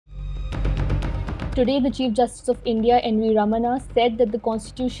Today, the Chief Justice of India N V Ramana said that the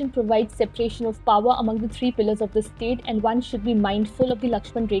Constitution provides separation of power among the three pillars of the state and one should be mindful of the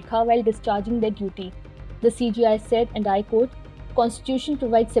Lakshman Rekha while discharging their duty. The CJI said, and I quote, Constitution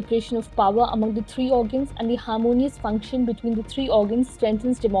provides separation of power among the three organs and the harmonious function between the three organs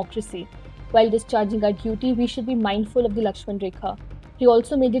strengthens democracy. While discharging our duty, we should be mindful of the Lakshman Rekha. He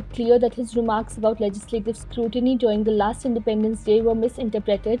also made it clear that his remarks about legislative scrutiny during the last Independence Day were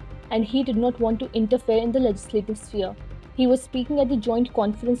misinterpreted and he did not want to interfere in the legislative sphere. He was speaking at the joint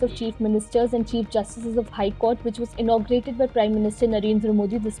conference of Chief Ministers and Chief Justices of High Court, which was inaugurated by Prime Minister Narendra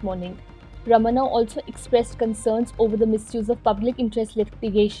Modi this morning. Ramana also expressed concerns over the misuse of public interest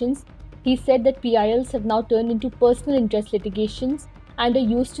litigations. He said that PILs have now turned into personal interest litigations and are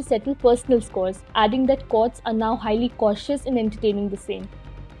used to settle personal scores, adding that courts are now highly cautious in entertaining the same.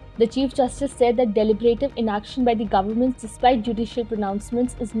 The Chief Justice said that deliberative inaction by the governments despite judicial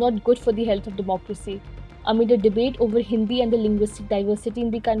pronouncements is not good for the health of democracy. Amid a debate over Hindi and the linguistic diversity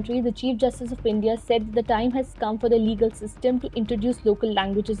in the country, the Chief Justice of India said that the time has come for the legal system to introduce local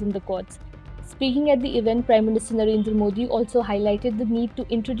languages in the courts. Speaking at the event, Prime Minister Narendra Modi also highlighted the need to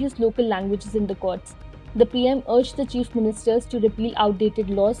introduce local languages in the courts. The PM urged the Chief Ministers to repeal outdated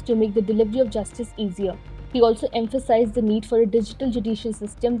laws to make the delivery of justice easier. He also emphasized the need for a digital judicial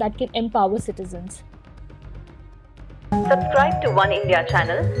system that can empower citizens. Subscribe to Oneindia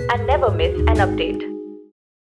channel and never miss an update.